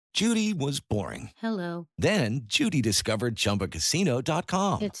Judy was boring. Hello. Then Judy discovered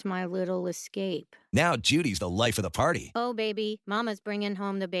ChumbaCasino.com. It's my little escape. Now Judy's the life of the party. Oh, baby, mama's bringing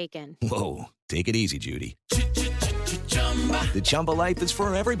home the bacon. Whoa, take it easy, Judy. The Chumba life is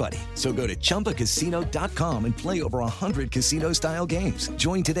for everybody. So go to ChumbaCasino.com and play over 100 casino-style games.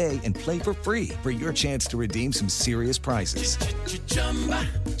 Join today and play for free for your chance to redeem some serious prizes.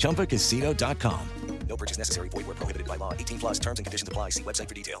 ChumbaCasino.com. No purchase necessary. Void where prohibited by law. 18 plus terms and conditions apply. See website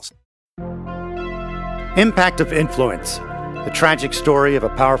for details. Impact of Influence, the tragic story of a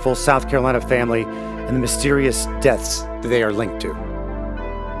powerful South Carolina family and the mysterious deaths that they are linked to.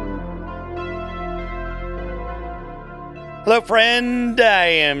 Hello, friend. I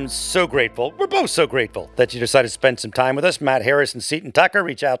am so grateful. We're both so grateful that you decided to spend some time with us. Matt Harris and Seton Tucker,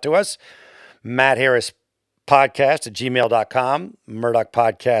 reach out to us. Matt Harris Podcast at gmail.com,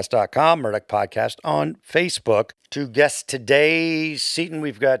 murdochpodcast.com, Murdoch Podcast on Facebook. Two guests today. Seton,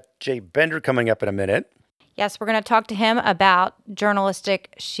 we've got Jay Bender coming up in a minute. Yes, we're going to talk to him about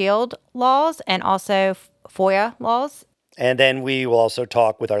journalistic shield laws and also FOIA laws. And then we will also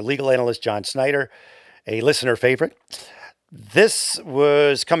talk with our legal analyst, John Snyder, a listener favorite. This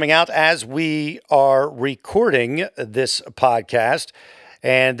was coming out as we are recording this podcast.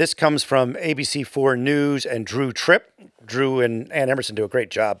 And this comes from ABC4 News and Drew Tripp. Drew and Ann Emerson do a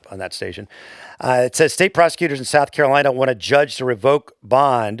great job on that station. It says state prosecutors in South Carolina want a judge to revoke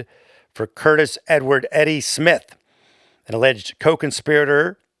bond for Curtis Edward Eddie Smith, an alleged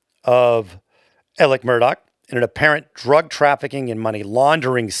co-conspirator of Alec Murdaugh in an apparent drug trafficking and money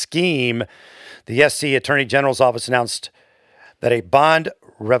laundering scheme. The SC Attorney General's office announced that a bond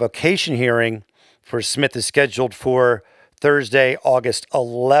revocation hearing for Smith is scheduled for Thursday, August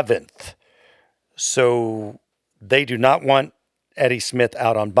 11th. So they do not want Eddie Smith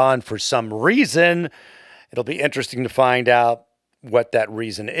out on bond for some reason. It'll be interesting to find out what that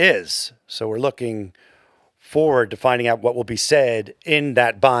reason is. So we're looking forward to finding out what will be said in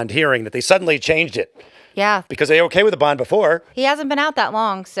that bond hearing, that they suddenly changed it. Yeah. Because they were okay with the bond before. He hasn't been out that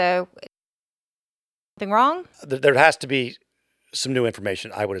long, so something wrong? There has to be some new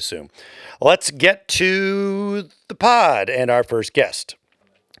information, I would assume. Let's get to the pod and our first guest.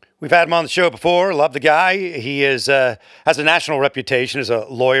 We've had him on the show before. Love the guy. He has a national reputation as a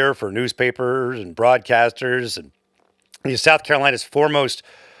lawyer for newspapers and broadcasters, and he's South Carolina's foremost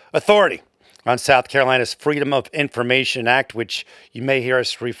authority on South Carolina's Freedom of Information Act, which you may hear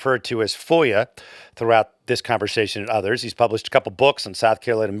us refer to as FOIA throughout this conversation and others. He's published a couple books on South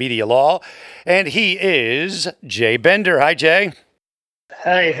Carolina media law, and he is Jay Bender. Hi, Jay.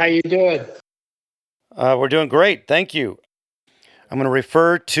 Hey, how you doing? We're doing great. Thank you. I'm going to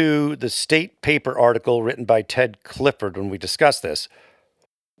refer to the State Paper article written by Ted Clifford when we discuss this.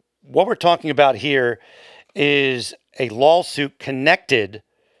 What we're talking about here is a lawsuit connected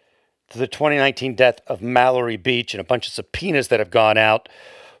to the 2019 death of Mallory Beach and a bunch of subpoenas that have gone out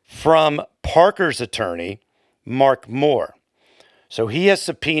from Parker's attorney, Mark Moore. So he has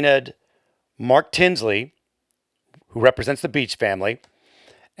subpoenaed Mark Tinsley, who represents the Beach family,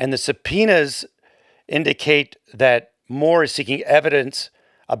 and the subpoenas indicate that Moore is seeking evidence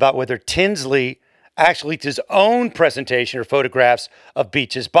about whether Tinsley actually leaked his own presentation or photographs of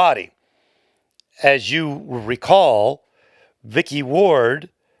Beach's body. As you recall, Vicky Ward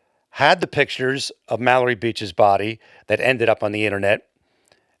had the pictures of Mallory Beach's body that ended up on the internet.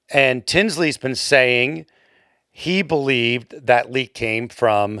 And Tinsley's been saying he believed that leak came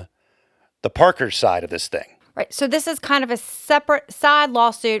from the Parker side of this thing. Right. So this is kind of a separate side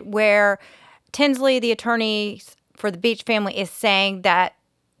lawsuit where Tinsley, the attorney for the Beach family, is saying that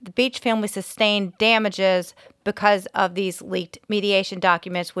the Beach family sustained damages because of these leaked mediation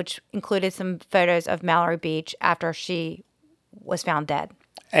documents, which included some photos of Mallory Beach after she was found dead.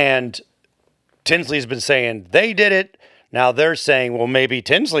 And Tinsley's been saying they did it. Now they're saying, well, maybe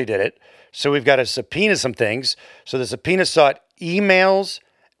Tinsley did it. So we've got to subpoena some things. So the subpoena sought emails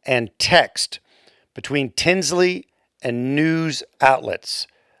and text between Tinsley and news outlets.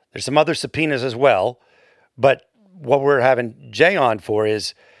 There's some other subpoenas as well. But what we're having Jay on for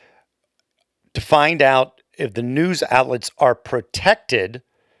is to find out if the news outlets are protected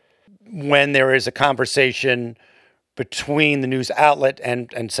when there is a conversation between the news outlet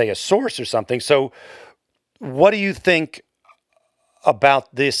and say a source or something. So what do you think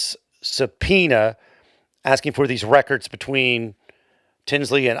about this subpoena asking for these records between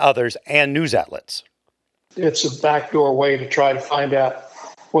Tinsley and others and news outlets? It's a backdoor way to try to find out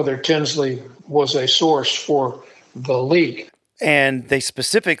whether Tinsley was a source for the leak. And they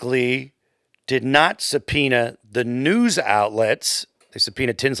specifically did not subpoena the news outlets. They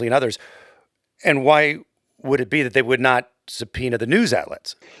subpoenaed Tinsley and others. And why would it be that they would not subpoena the news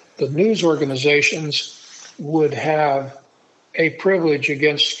outlets? the news organizations would have a privilege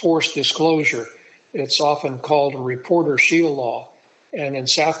against forced disclosure. It's often called a reporter shield law. And in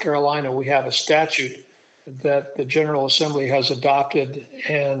South Carolina, we have a statute that the General Assembly has adopted.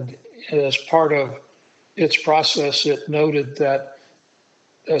 And as part of its process, it noted that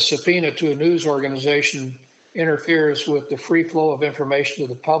a subpoena to a news organization interferes with the free flow of information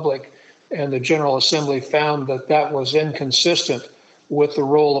to the public. And the General Assembly found that that was inconsistent with the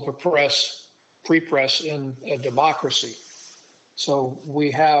role of a free press in a democracy. So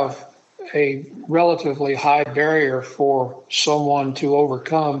we have a relatively high barrier for someone to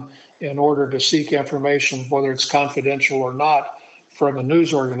overcome in order to seek information, whether it's confidential or not, from a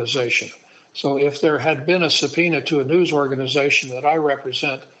news organization. So if there had been a subpoena to a news organization that I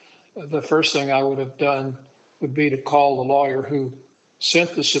represent, the first thing I would have done would be to call the lawyer who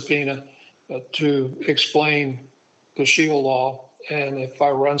sent the subpoena to explain the Shield law. And if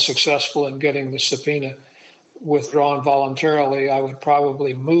I were unsuccessful in getting the subpoena withdrawn voluntarily, I would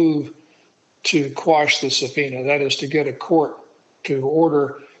probably move to quash the subpoena. That is, to get a court to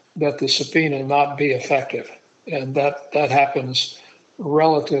order that the subpoena not be effective. And that happens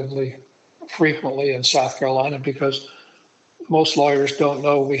relatively frequently in South Carolina because most lawyers don't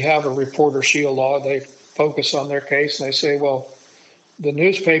know we have a reporter shield law. They focus on their case and they say, well, the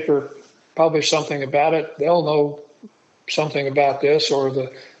newspaper published something about it. They'll know something about this, or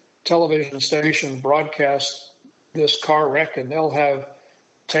the television station broadcast this car wreck and they'll have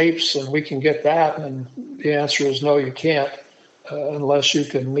tapes and we can get that. And the answer is no, you can't unless you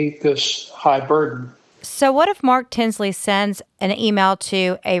can meet this high burden. So what if Mark Tinsley sends an email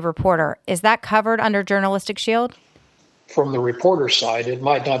to a reporter? Is that covered under Journalistic Shield? From the reporter's side, it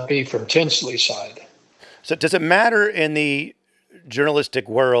might not be from Tinsley's side. So does it matter in the journalistic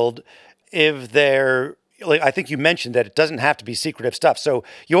world if they're, like, I think you mentioned that it doesn't have to be secretive stuff. So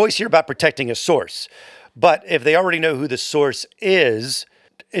you always hear about protecting a source. But if they already know who the source is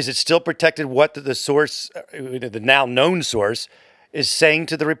it still protected what the source, the now known source, is saying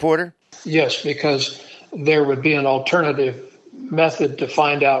to the reporter? Yes, because there would be an alternative method to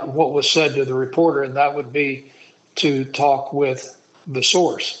find out what was said to the reporter, and that would be to talk with the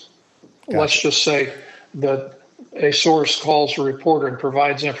source. Gotcha. Let's just say that a source calls a reporter and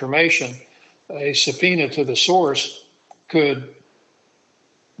provides information. A subpoena to the source could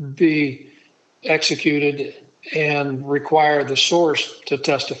be executed and require the source to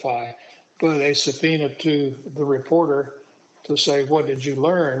testify, but a subpoena to the reporter to say, what did you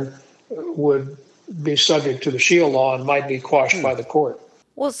learn, would be subject to the Shield law and might be quashed by the court.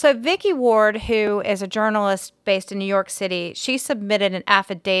 Well, so Vicki Ward, who is a journalist based in New York City, she submitted an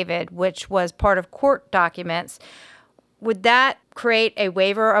affidavit, which was part of court documents. Would that create a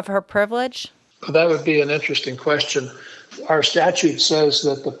waiver of her privilege? That would be an interesting question. Our statute says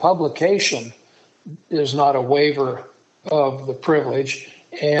that the publication is not a waiver of the privilege,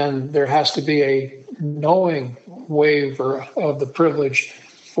 and there has to be a knowing waiver of the privilege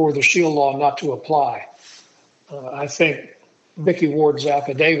for the Shield law not to apply. I think Vicki Ward's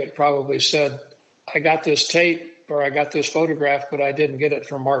affidavit probably said, I got this tape or I got this photograph, but I didn't get it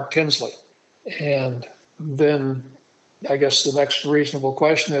from Mark Tinsley. And then I guess the next reasonable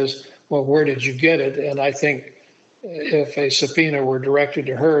question is, well, where did you get it? And I think if a subpoena were directed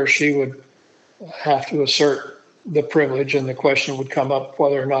to her, she would have to assert the privilege, and the question would come up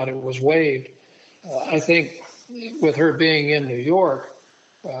whether or not it was waived. I think with her being in New York,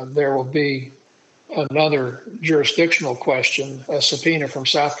 there will be another jurisdictional question. A subpoena from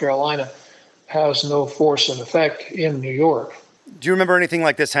South Carolina has no force and effect in New York. Do you remember anything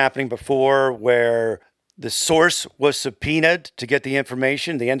like this happening before where the source was subpoenaed to get the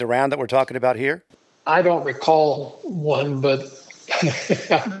information, the end around that we're talking about here? I don't recall one, but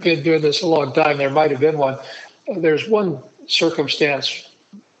I've been doing this a long time. There might have been one. There's one circumstance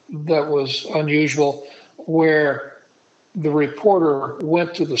that was unusual where the reporter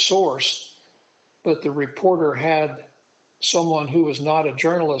went to the source, but the reporter had someone who was not a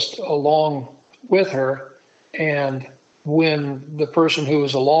journalist along with her. And when the person who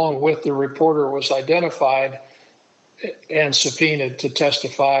was along with the reporter was identified and subpoenaed to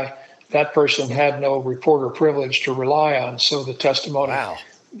testify, that person had no reporter privilege to rely on. So the testimony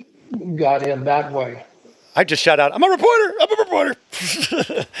got in that way. I just shout out, I'm a reporter.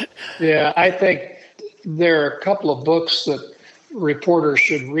 Yeah, I think there are a couple of books that reporters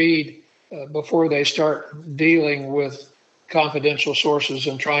should read before they start dealing with confidential sources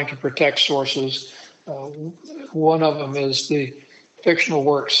and trying to protect sources. One of them is the fictional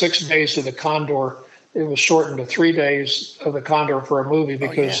work, 6 Days of the Condor. It was shortened to 3 Days of the Condor for a movie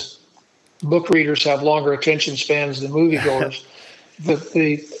because book readers have longer attention spans than moviegoers.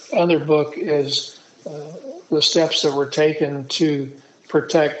 The other book is the steps that were taken to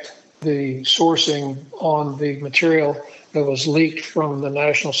protect the sourcing on the material that was leaked from the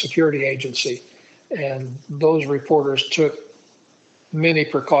National Security Agency. And those reporters took many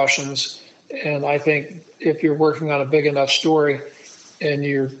precautions. And I think if you're working on a big enough story and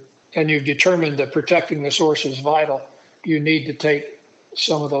you've determined that protecting the source is vital, you need to take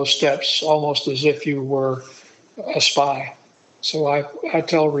some of those steps almost as if you were a spy. So I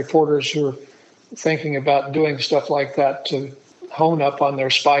tell reporters who are thinking about doing stuff like that to hone up on their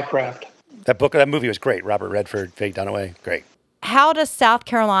spycraft. That movie was great. Robert Redford, Faye Dunaway, great. How does South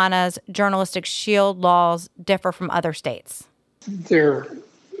Carolina's journalistic shield laws differ from other states?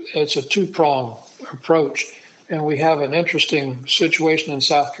 It's a two-pronged approach. And we have an interesting situation in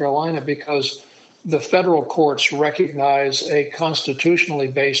South Carolina because the federal courts recognize a constitutionally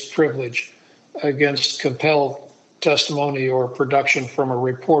based privilege against compelled testimony or production from a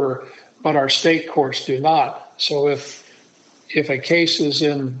reporter, but our state courts do not. So if a case is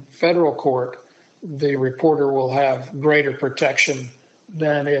in federal court, the reporter will have greater protection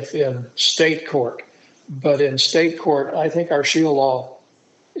than if in state court. But in state court, I think our shield law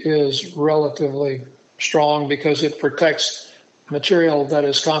is relatively strong because it protects material that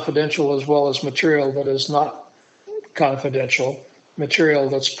is confidential as well as material that is not confidential, material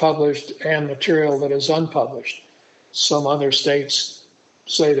that's published and material that is unpublished. Some other states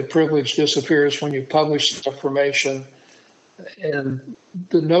say the privilege disappears when you publish information. And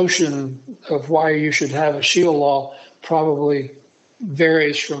the notion of why you should have a shield law probably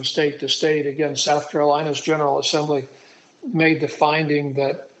varies from state to state. Again, South Carolina's General Assembly made the finding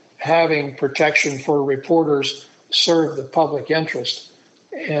that having protection for reporters served the public interest.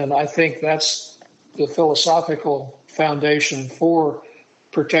 And I think that's the philosophical foundation for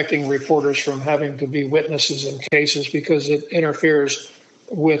protecting reporters from having to be witnesses in cases, because it interferes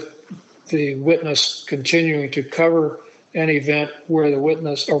with the witness continuing to cover an event where the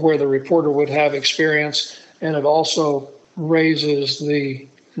witness or where the reporter would have experience. And it also raises the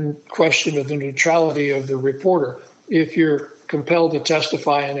question of the neutrality of the reporter. If you're compelled to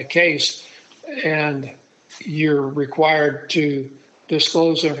testify in a case and you're required to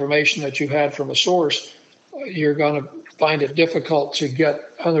disclose information that you had from a source, you're going to find it difficult to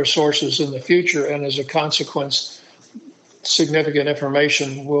get other sources in the future. And as a consequence, significant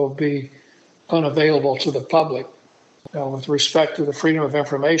information will be unavailable to the public. Now, with respect to the Freedom of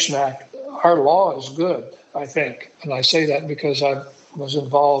Information Act, our law is good, I think. And I say that because I was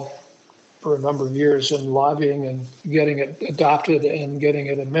involved for a number of years in lobbying and getting it adopted and getting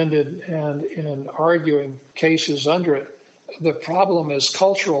it amended and in arguing cases under it. The problem is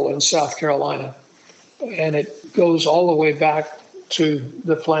cultural in South Carolina, and it goes all the way back to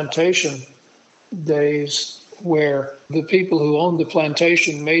the plantation days where the people who owned the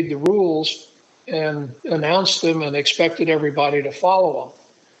plantation made the rules and announced them and expected everybody to follow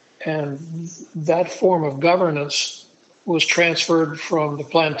them. And that form of governance was transferred from the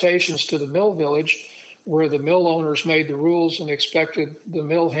plantations to the mill village, where the mill owners made the rules and expected the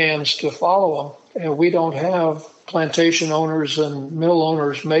mill hands to follow them. And we don't have plantation owners and mill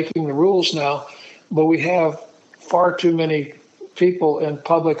owners making the rules now, but we have far too many people in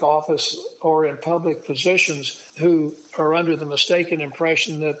public office or in public positions who are under the mistaken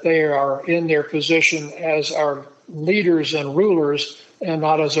impression that they are in their position as our leaders and rulers and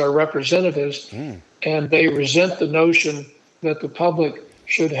not as our representatives. And they resent the notion that the public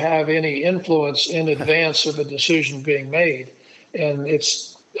should have any influence in advance of a decision being made. And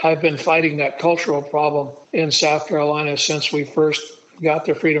I've been fighting that cultural problem in South Carolina since we first got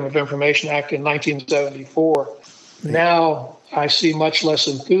the Freedom of Information Act in 1974. Now I see much less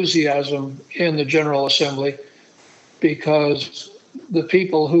enthusiasm in the General Assembly because the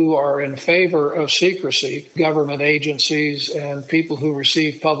people who are in favor of secrecy, government agencies and people who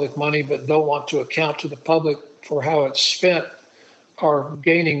receive public money but don't want to account to the public for how it's spent, are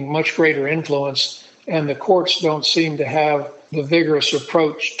gaining much greater influence, and the courts don't seem to have the vigorous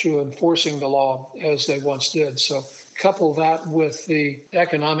approach to enforcing the law as they once did. So couple that with the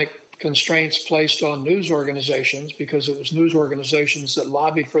economic constraints placed on news organizations, because it was news organizations that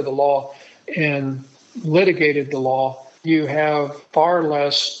lobbied for the law and litigated the law, you have far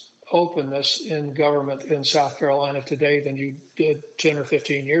less openness in government in South Carolina today than you did 10 or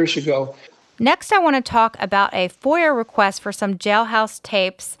 15 years ago. Next, I want to talk about a FOIA request for some jailhouse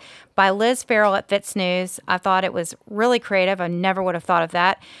tapes by Liz Farrell at Fitz News. I thought it was really creative. I never would have thought of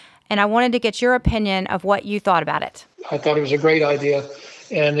that. And I wanted to get your opinion of what you thought about it. I thought it was a great idea.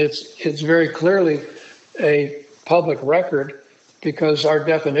 And it's very clearly a public record, because our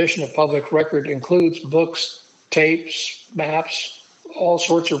definition of public record includes books, tapes, maps, all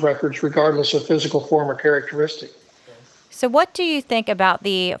sorts of records, regardless of physical form or characteristic. So what do you think about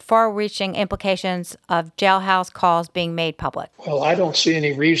the far-reaching implications of jailhouse calls being made public? Well, I don't see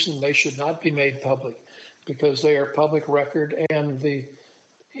any reason they should not be made public because they are public record, and the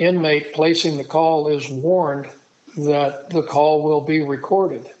inmate placing the call is warned that the call will be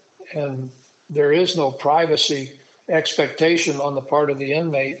recorded. And there is no privacy expectation on the part of the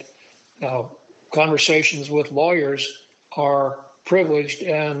inmate. Now, conversations with lawyers are privileged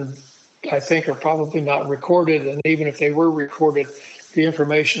and I think are probably not recorded. And even if they were recorded, the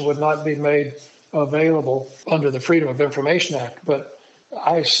information would not be made available under the Freedom of Information Act. But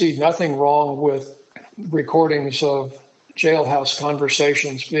I see nothing wrong with recordings of jailhouse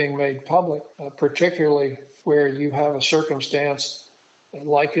conversations being made public, particularly where you have a circumstance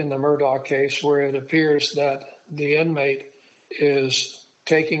like in the Murdaugh case where it appears that the inmate is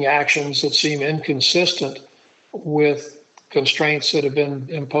taking actions that seem inconsistent with constraints that have been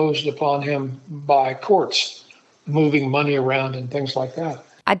imposed upon him by courts, moving money around and things like that.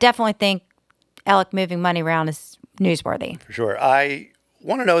 I definitely think Alec moving money around is newsworthy. For sure. I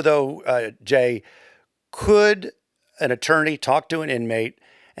want to know, though, Jay, could an attorney talk to an inmate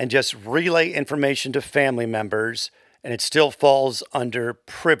and just relay information to family members and it still falls under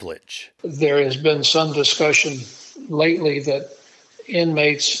privilege? There has been some discussion lately that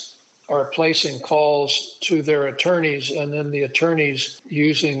inmates are placing calls to their attorneys, and then the attorneys,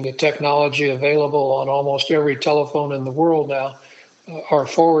 using the technology available on almost every telephone in the world now, are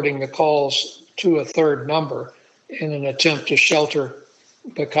forwarding the calls to a third number in an attempt to shelter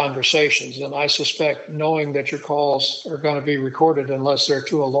the conversations. And I suspect knowing that your calls are going to be recorded unless they're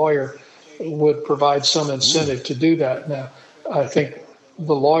to a lawyer would provide some incentive to do that. Now, I think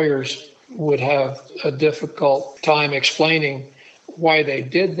the lawyers would have a difficult time explaining why they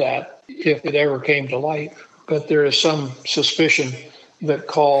did that if it ever came to light. But there is some suspicion that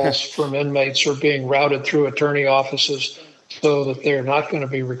calls from inmates are being routed through attorney offices so that they're not going to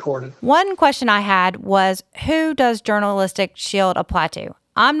be recorded. One question I had was, who does Journalistic Shield apply to?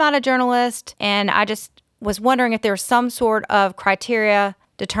 I'm not a journalist, and I just was wondering if there's some sort of criteria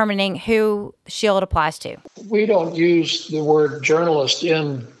determining who Shield applies to. We don't use the word journalist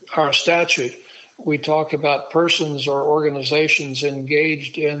in our statute. We talk about persons or organizations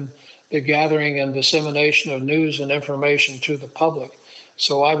engaged in the gathering and dissemination of news and information to the public.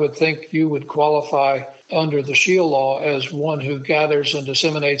 So I would think you would qualify under the Shield law as one who gathers and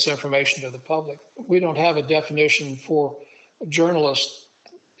disseminates information to the public. We don't have a definition for journalists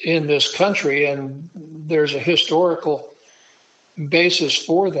in this country, and there's a historical basis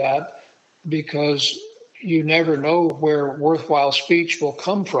for that because you never know where worthwhile speech will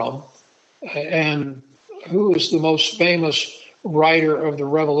come from and who is the most famous writer of the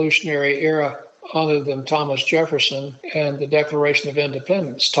Revolutionary era other than Thomas Jefferson and the Declaration of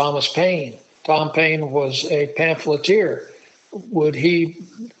Independence. Thomas Paine. Tom Paine was a pamphleteer. Would he,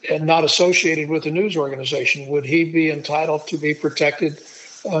 and not associated with a news organization, would he be entitled to be protected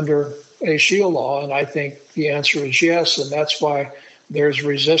under a Shield law? And I think the answer is yes, and that's why there's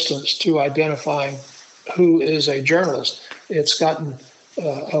resistance to identifying who is a journalist. It's gotten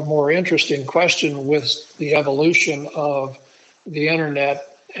a more interesting question with the evolution of the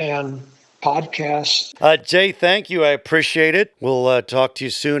internet and podcasts. Jay, thank you. I appreciate it. We'll talk to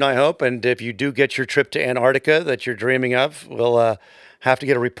you soon, I hope. And if you do get your trip to Antarctica that you're dreaming of, we'll have to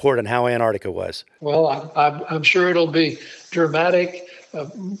get a report on how Antarctica was. Well, I'm sure it'll be dramatic.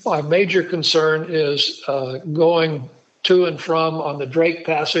 My major concern is going to and from on the Drake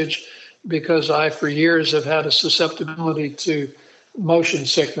Passage because I, for years, have had a susceptibility to motion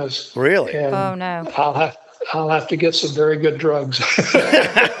sickness. Really? And oh, no. I'll have to get some very good drugs.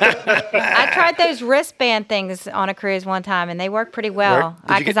 I tried those wristband things on a cruise one time, and they worked pretty well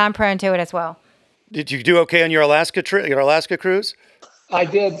because I'm prone to it as well. Did you do okay on your Alaska trip, your Alaska cruise? I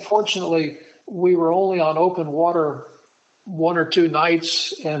did. Fortunately, we were only on open water 1 or 2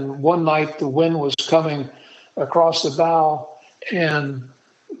 nights, and one night the wind was coming across the bow, and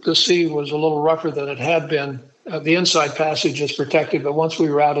the sea was a little rougher than it had been. The inside passage is protected, but once we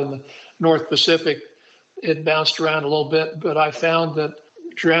were out in the North Pacific, it bounced around a little bit. But I found that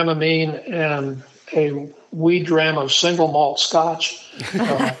Dramamine and a wee dram of single malt scotch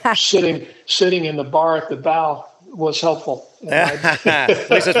sitting in the bar at the bow was helpful. At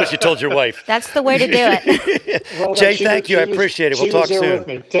least that's what you told your wife. That's the way to do it. Well, Jay, thank you. I appreciate it. We'll talk soon. With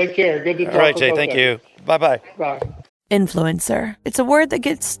me. Take care. Good to talk. All right, Jay. Thank you. Bye-bye. Bye. Influencer. It's a word that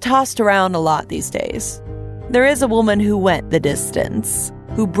gets tossed around a lot these days. There is a woman who went the distance,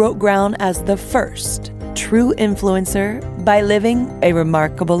 who broke ground as the first true influencer by living a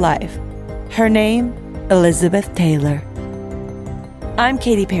remarkable life. Her name, Elizabeth Taylor. I'm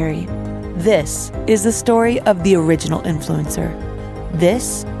Katy Perry. This is the story of the original influencer.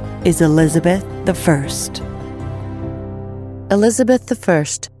 This is Elizabeth the First. Elizabeth the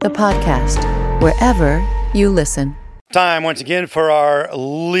First, the podcast, wherever you listen. Time once again for our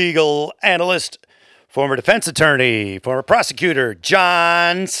legal analyst, former defense attorney, former prosecutor,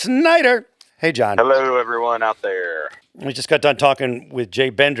 John Snyder. Hey, John. Hello, everyone out there. We just got done talking with Jay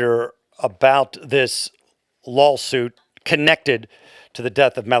Bender about this lawsuit connected to the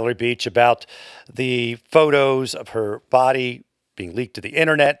death of Mallory Beach, about the photos of her body being leaked to the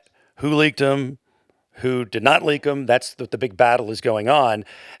internet, who leaked them, who did not leak them. That's the big battle is going on.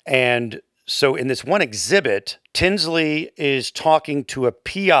 And so in this one exhibit, Tinsley is talking to a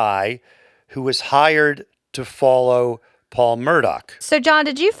PI who was hired to follow Paul Murdaugh. So, John,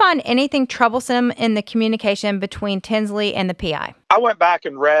 did you find anything troublesome in the communication between Tinsley and the PI? I went back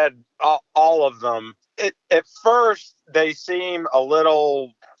and read all of them. At first, they seem a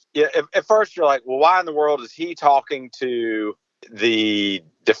little... At first, you're like, well, why in the world is he talking to the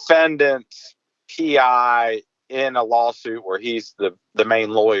defendant's PI in a lawsuit where he's the main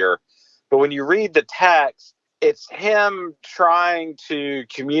lawyer? But when you read the text, it's him trying to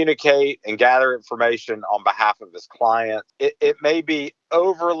communicate and gather information on behalf of his client. It may be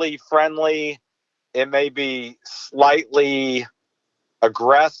overly friendly. It may be slightly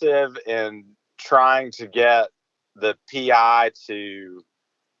aggressive in trying to get the PI to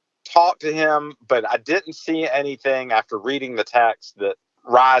talk to him. But I didn't see anything after reading the text that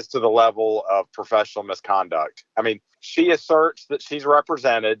rise to the level of professional misconduct. I mean, she asserts that she's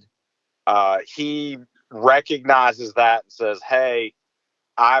represented. He recognizes that and says, hey,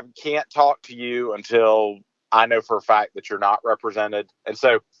 I can't talk to you until I know for a fact that you're not represented. And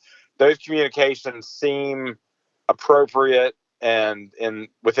so those communications seem appropriate and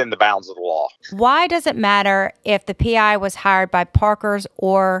within the bounds of the law. Why does it matter if the PI was hired by Parker's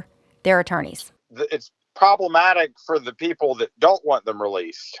or their attorneys? It's problematic for the people that don't want them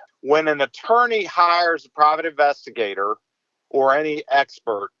released. When an attorney hires a private investigator or any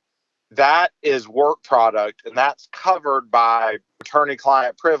expert, that is work product, and that's covered by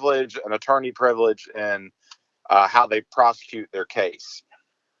attorney-client privilege and attorney privilege in how they prosecute their case.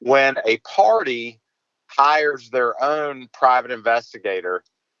 When a party hires their own private investigator,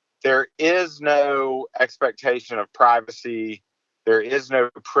 there is no expectation of privacy. There is no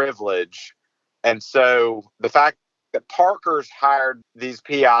privilege. And so the fact that Parker's hired these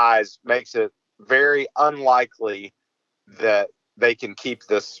PIs makes it very unlikely that they can keep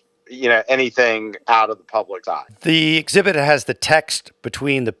this, anything out of the public's eye. The exhibit has the text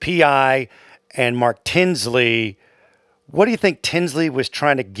between the PI and Mark Tinsley. What do you think Tinsley was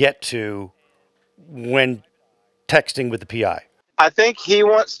trying to get to when texting with the PI? I think he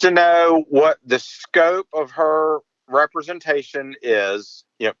wants to know what the scope of her representation is.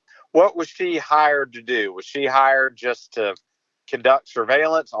 What was she hired to do? Was she hired just to conduct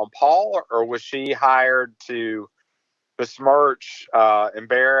surveillance on Paul, or was she hired to besmirch,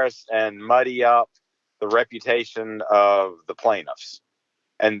 embarrass, and muddy up the reputation of the plaintiffs?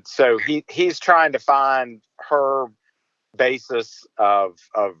 And so he's trying to find her basis of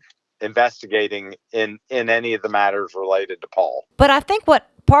investigating in any of the matters related to Paul. But I think what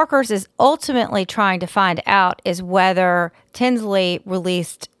Parker's is ultimately trying to find out is whether Tinsley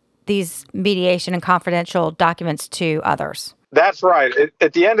released these mediation and confidential documents to others. That's right.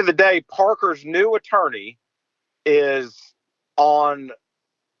 At the end of the day, Parker's new attorney is on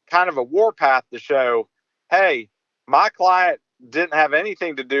kind of a warpath to show, hey, my client didn't have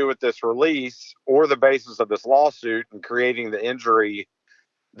anything to do with this release or the basis of this lawsuit and creating the injury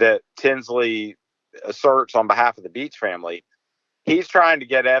that Tinsley asserts on behalf of the Beach family. He's trying to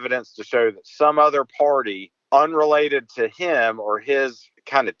get evidence to show that some other party unrelated to him or his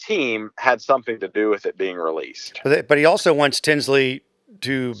kind of team had something to do with it being released. But he also wants Tinsley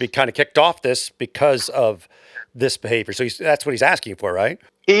to be kind of kicked off this because of this behavior. So that's what he's asking for, right?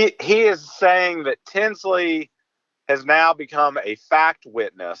 He is saying that Tinsley has now become a fact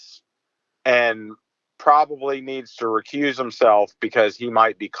witness and probably needs to recuse himself because he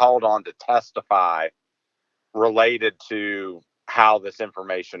might be called on to testify related to how this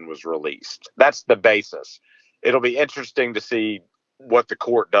information was released. That's the basis. It'll be interesting to see what the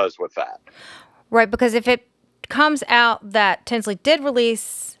court does with that. Right, because if it comes out that Tinsley did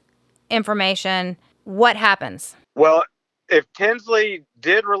release information, what happens? Well, if Tinsley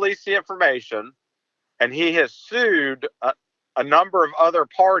did release the information and he has sued a number of other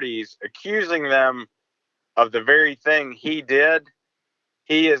parties accusing them of the very thing he did,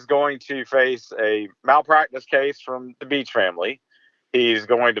 he is going to face a malpractice case from the Beach family. He's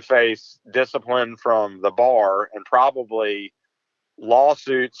going to face discipline from the bar and probably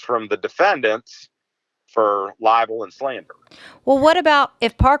lawsuits from the defendants for libel and slander. Well, what about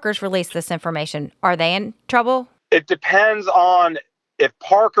if Parker's released this information? Are they in trouble? It depends on if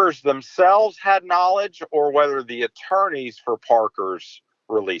Parker's themselves had knowledge or whether the attorneys for Parker's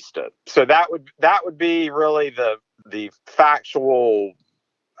released it. So that would be really the factual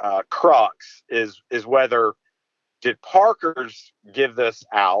crux is whether did Parker's give this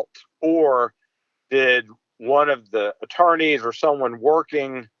out, or did one of the attorneys or someone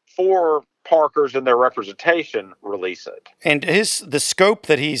working for Parker's in their representation release it? And the scope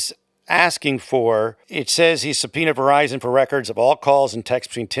that he's asking for, it says he subpoenaed Verizon for records of all calls and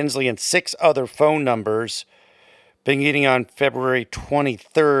texts between Tinsley and 6 other phone numbers beginning on February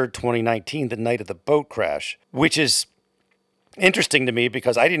 23rd, 2019, the night of the boat crash, which is interesting to me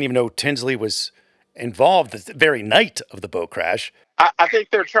because I didn't even know Tinsley was involved the very night of the boat crash. I think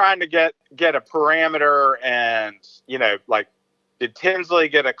they're trying to get a parameter and, like, did Tinsley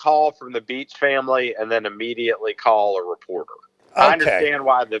get a call from the Beach family and then immediately call a reporter? Okay. I understand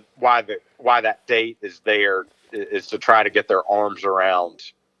why that date is there, is to try to get their arms around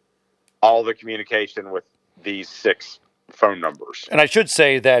all the communication with these 6 phone numbers. And I should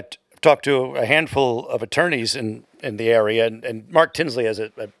say that I've talked to a handful of attorneys in the area, and Mark Tinsley has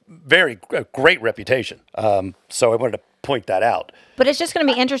a great reputation. So I wanted to point that out. But it's just going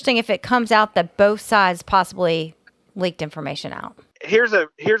to be interesting if it comes out that both sides possibly leaked information out. Here's a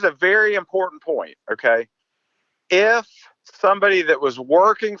very important point, okay? If somebody that was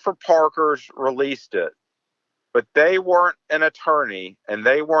working for Parker's released it, but they weren't an attorney and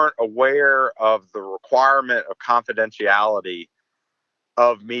they weren't aware of the requirement of confidentiality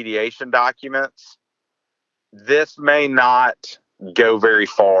of mediation documents, this may not go very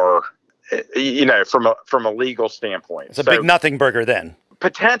far, from a legal standpoint. It's a big nothing burger then.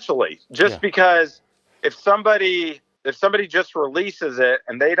 Potentially, because if somebody just releases it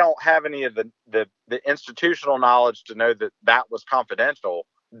and they don't have any of the institutional knowledge to know that was confidential,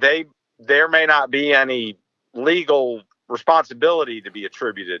 there may not be any legal responsibility to be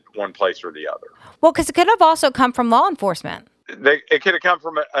attributed one place or the other. Well, because it could have also come from law enforcement. It could have come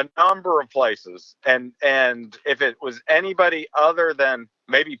from a number of places. And if it was anybody other than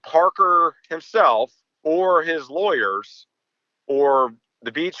maybe Parker himself or his lawyers or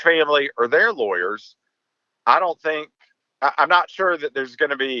the Beach family or their lawyers, I'm not sure that there's going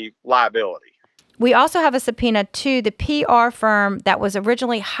to be liability. We also have a subpoena to the PR firm that was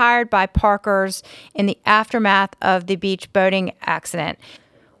originally hired by Parker's in the aftermath of the beach boating accident.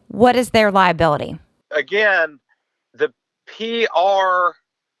 What is their liability? Again, the PR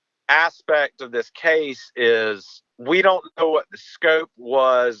aspect of this case is we don't know what the scope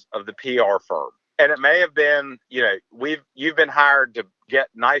was of the PR firm. And it may have been, you've been hired to get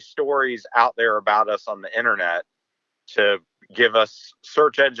nice stories out there about us on the internet to give us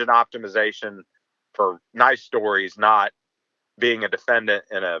search engine optimization for nice stories, not being a defendant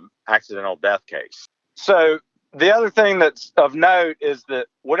in an accidental death case. So the other thing that's of note is that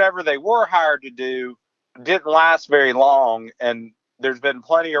whatever they were hired to do didn't last very long. And there's been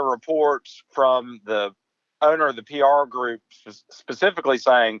plenty of reports from the owner of the PR group specifically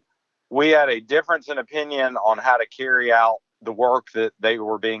saying we had a difference in opinion on how to carry out the work that they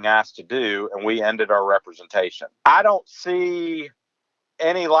were being asked to do, and we ended our representation. I don't see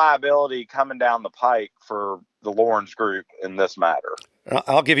any liability coming down the pike for the Lawrence Group in this matter.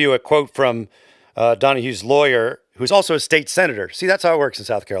 I'll give you a quote from Donahue's lawyer, who's also a state senator. See, that's how it works in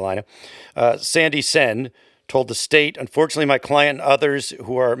South Carolina. Sandy Sen told the state, unfortunately, my client and others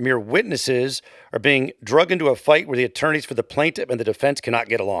who are mere witnesses are being drugged into a fight where the attorneys for the plaintiff and the defense cannot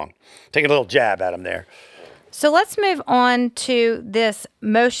get along. Taking a little jab at him there. So let's move on to this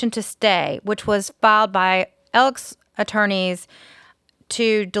motion to stay, which was filed by Elk's attorneys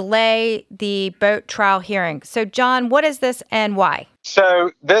to delay the boat trial hearing. So, John, what is this and why?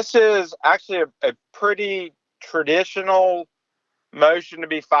 So this is actually a pretty traditional motion to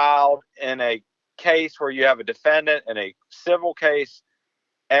be filed in a case where you have a defendant in a civil case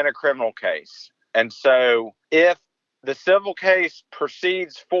and a criminal case. And so if the civil case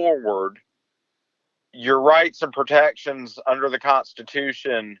proceeds forward, your rights and protections under the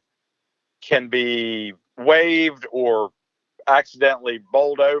Constitution can be waived or accidentally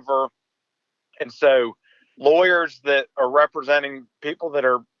bowled over. And so lawyers that are representing people that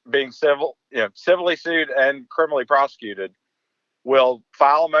are being civilly sued and criminally prosecuted will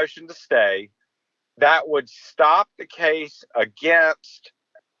file a motion to stay. That would stop the case against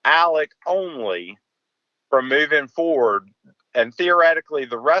Alec only from moving forward. And theoretically,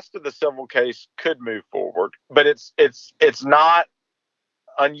 the rest of the civil case could move forward, but it's not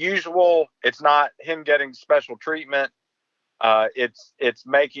unusual. It's not him getting special treatment. It's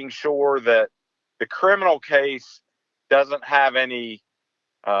making sure that the criminal case doesn't have any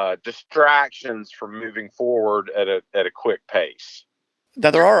distractions from moving forward at a quick pace. Now,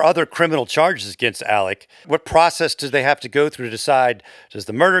 there are other criminal charges against Alec. What process do they have to go through to decide, does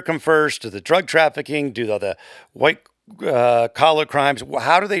the murder come first? Does the drug trafficking? Do the white collar crimes?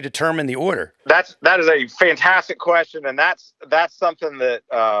 How do they determine the order? That is a fantastic question, and that's something that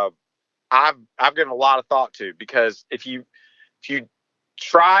I've given a lot of thought to, because if you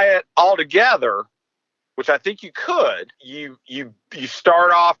try it all together, which I think you could, you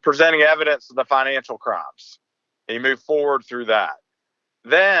start off presenting evidence of the financial crimes, and you move forward through that.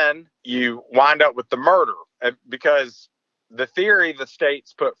 Then you wind up with the murder, because the theory the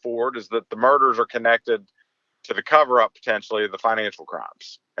state's put forward is that the murders are connected to the cover-up potentially of the financial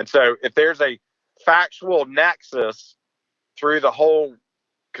crimes. And so if there's a factual nexus through the whole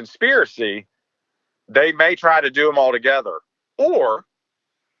conspiracy, they may try to do them all together. Or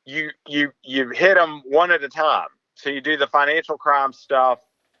you hit them one at a time. So you do the financial crime stuff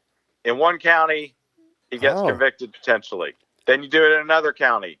in one county, he gets convicted potentially. Then you do it in another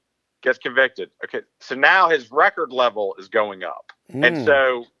county, gets convicted. Okay, so now his record level is going up. And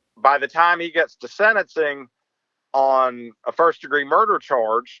so by the time he gets to sentencing on a first-degree murder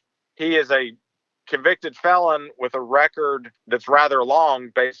charge, he is a convicted felon with a record that's rather long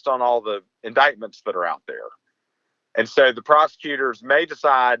based on all the indictments that are out there. And so the prosecutors may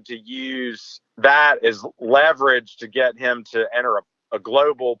decide to use that as leverage to get him to enter a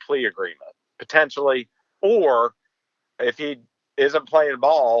global plea agreement, potentially. Or if he isn't playing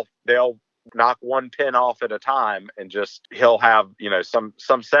ball, they'll knock one pin off at a time, and he'll have, some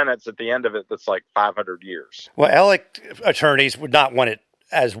sentence at the end of it that's like 500 years. Well, Alec attorneys would not want it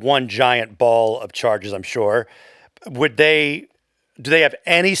as one giant ball of charges, I'm sure. Do they have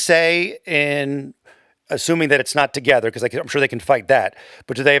any say in, assuming that it's not together, because I'm sure they can fight that,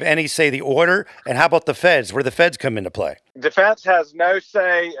 but do they have any say the order? And how about the feds? Where do the feds come into play? Defense has no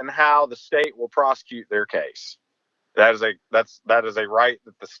say in how the state will prosecute their case. That is a right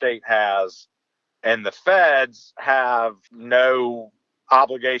that the state has, and the feds have no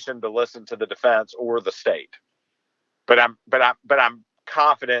obligation to listen to the defense or the state. But I'm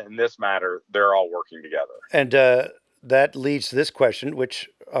confident in this matter they're all working together. And that leads to this question, which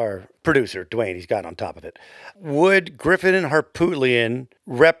our producer Dwayne, he's got on top of it. Would Griffin and Harpootlian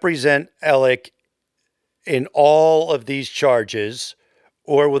represent Alec in all of these charges,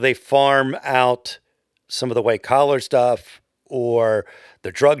 or will they farm out some of the white collar stuff or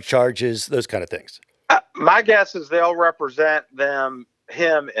the drug charges, those kind of things? My guess is they'll represent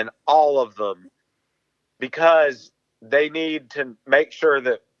him in all of them, because they need to make sure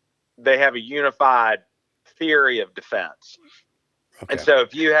that they have a unified theory of defense. Okay. And so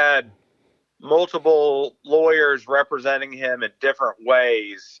if you had multiple lawyers representing him in different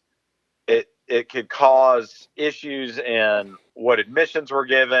ways, it could cause issues in what admissions were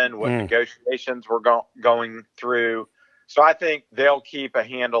given, what negotiations were going through. So I think they'll keep a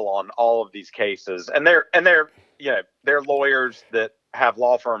handle on all of these cases, and they're lawyers that have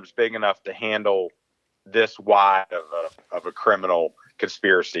law firms big enough to handle this wide of a criminal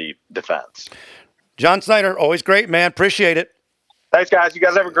conspiracy defense. John Snyder, always great, man. Appreciate it. Thanks, guys. You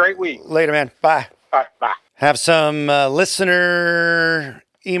guys have a great week. Later, man. Bye. All right, bye. Have some listener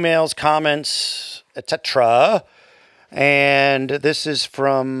emails, comments, etc. And this is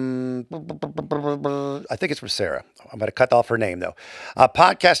from, I think it's from Sarah. I'm going to cut off her name, though.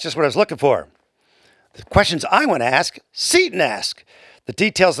 Podcast, just what I was looking for. The questions I want to ask, Seton ask. The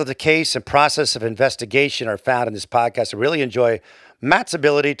details of the case and process of investigation are found in this podcast. I really enjoy Matt's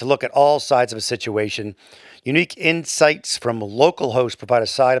ability to look at all sides of a situation. Unique insights from local hosts provide a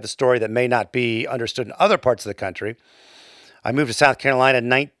side of the story that may not be understood in other parts of the country. I moved to South Carolina in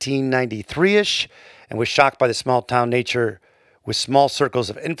 1993-ish and was shocked by the small-town nature with small circles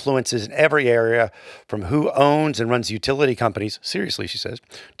of influences in every area, from who owns and runs utility companies, seriously, she says,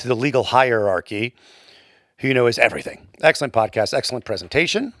 to the legal hierarchy, who is everything. Excellent podcast, excellent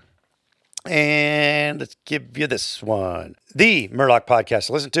presentation. And let's give you this one. The Murdoch podcast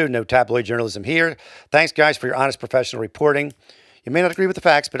to listen to. No tabloid journalism here. Thanks, guys, for your honest professional reporting. You may not agree with the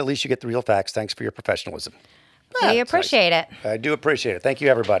facts, but at least you get the real facts. Thanks for your professionalism. We appreciate it. I do appreciate it. Thank you,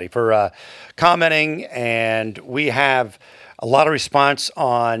 everybody, for commenting. And we have a lot of response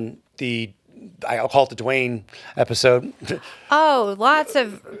on I'll call it the Dwayne episode. Oh, lots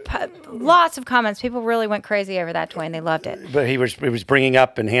of comments. People really went crazy over that, Dwayne. They loved it. But he was bringing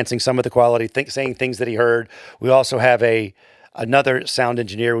up, enhancing some of the quality, saying things that he heard. We also have another sound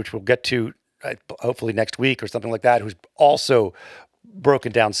engineer, which we'll get to hopefully next week or something like that, who's also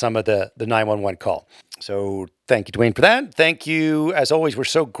broken down some of the 911 call. So thank you, Dwayne, for that. Thank you. As always, we're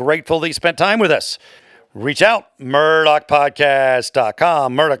so grateful that you spent time with us. Reach out,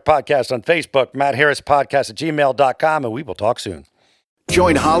 MurdochPodcast.com, Murdoch Podcast on Facebook, MattHarrisPodcast@gmail.com, and we will talk soon.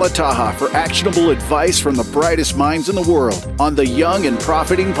 Join Hala Taha for actionable advice from the brightest minds in the world on the Young and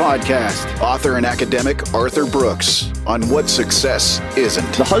Profiting Podcast. Author and academic Arthur Brooks on what success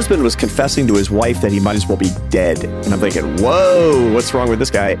isn't. The husband was confessing to his wife that he might as well be dead. And I'm thinking, whoa, what's wrong with this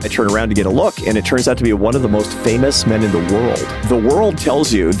guy? I turn around to get a look, and it turns out to be one of the most famous men in the world. The world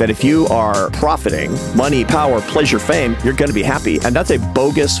tells you that if you are profiting, money, power, pleasure, fame, you're going to be happy. And that's a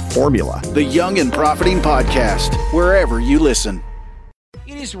bogus formula. The Young and Profiting Podcast, wherever you listen.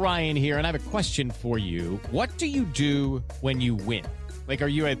 It is Ryan here, and I have a question for you. What do you do when you win? Like, are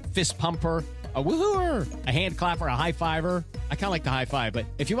you a fist pumper, a woohooer, a hand clapper, a high fiver? I kind of like the high five, but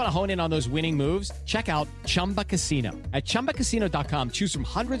if you want to hone in on those winning moves, check out Chumba Casino. At ChumbaCasino.com, choose from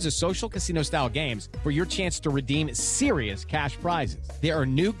hundreds of social casino-style games for your chance to redeem serious cash prizes. There are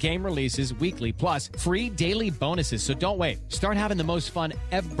new game releases weekly, plus free daily bonuses. So don't wait. Start having the most fun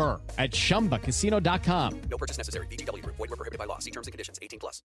ever at ChumbaCasino.com. No purchase necessary. VGW. Void where prohibited by law. See terms and conditions.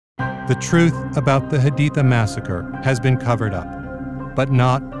 18+. The truth about the Haditha massacre has been covered up, but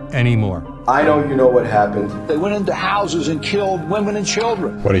not anymore. I know you know what happened. They went into houses and killed women and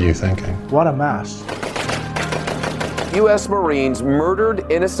children. What are you thinking? What a mess. U.S. Marines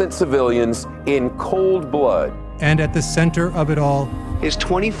murdered innocent civilians in cold blood. And at the center of it all is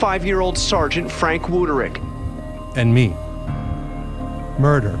 25-year-old Sergeant Frank Wuderick. And me.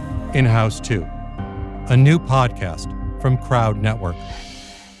 Murder in House 2. A new podcast from Crowd Network.